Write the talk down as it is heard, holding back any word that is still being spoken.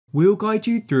We'll guide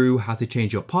you through how to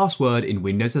change your password in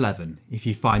Windows 11. If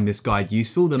you find this guide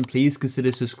useful, then please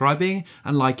consider subscribing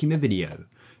and liking the video.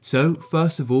 So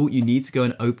first of all, you need to go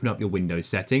and open up your Windows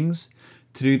settings.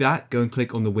 To do that, go and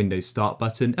click on the Windows Start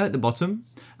button at the bottom,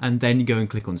 and then you go and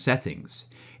click on Settings.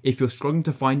 If you're struggling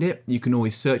to find it, you can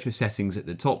always search for Settings at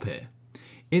the top here.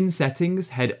 In Settings,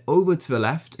 head over to the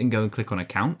left and go and click on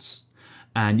Accounts,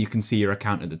 and you can see your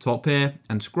account at the top here,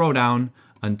 and scroll down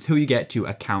until you get to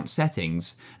Account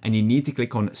Settings, and you need to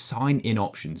click on Sign In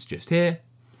Options just here,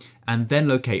 and then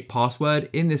locate Password.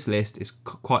 In this list is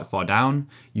quite far down.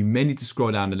 You may need to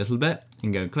scroll down a little bit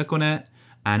and go and click on it,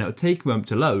 and it'll take a moment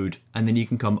to load, and then you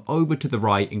can come over to the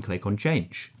right and click on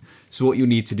Change. So what you'll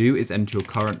need to do is enter your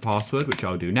current password, which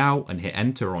I'll do now, and hit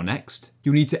Enter or Next.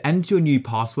 You'll need to enter your new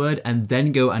password and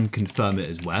then go and confirm it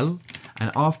as well.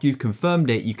 And after you've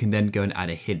confirmed it, you can then go and add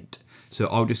a hint. So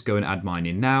I'll just go and add mine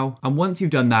in now. And once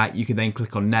you've done that, you can then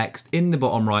click on Next in the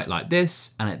bottom right like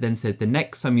this, and it then says the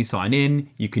next time you sign in,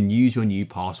 you can use your new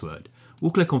password.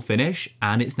 We'll click on Finish,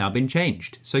 and it's now been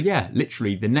changed. So yeah,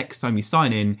 literally the next time you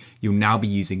sign in, you'll now be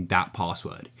using that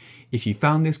password. If you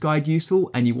found this guide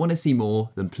useful and you want to see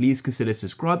more, then please consider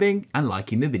subscribing and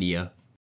liking the video.